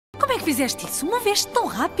Como é que fizeste isso? Moveste tão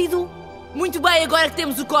rápido? Muito bem, agora que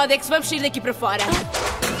temos o códex, vamos sair daqui para fora.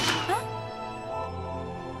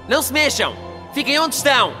 Não se mexam! Fiquem onde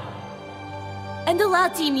estão! Anda lá,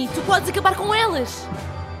 Timmy, tu podes acabar com elas.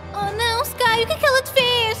 Oh não, Sky, o que é que ela te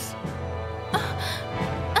fez?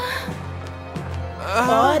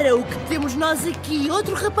 Ora, o que temos nós aqui?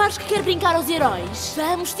 Outro rapaz que quer brincar aos heróis.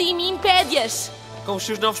 Vamos, Timmy, impede-as. Com os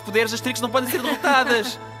seus novos poderes, as Trix não podem ser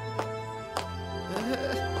derrotadas!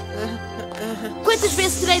 Quantas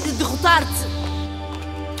vezes terei de derrotar-te?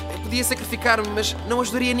 Eu podia sacrificar-me, mas não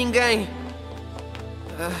ajudaria ninguém.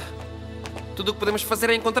 Tudo o que podemos fazer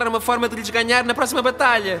é encontrar uma forma de lhes ganhar na próxima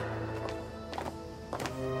batalha.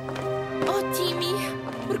 Oh, Timmy,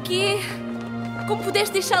 porquê? Como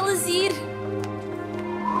pudeste deixá-las ir?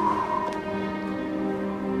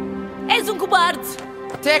 És um cobarde!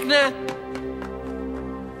 Tecna!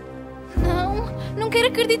 Não quero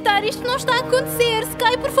acreditar, isto não está a acontecer.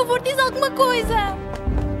 Sky, por favor, diz alguma coisa.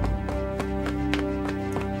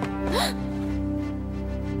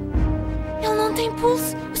 Ele não tem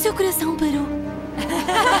pulso. O seu coração parou.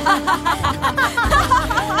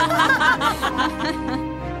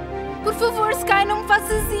 Por favor, Sky, não me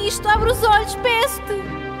faças isto. Abre os olhos, peço-te.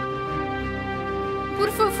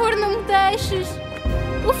 Por favor, não me deixes.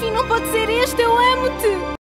 O fim não pode ser este, eu amo-te.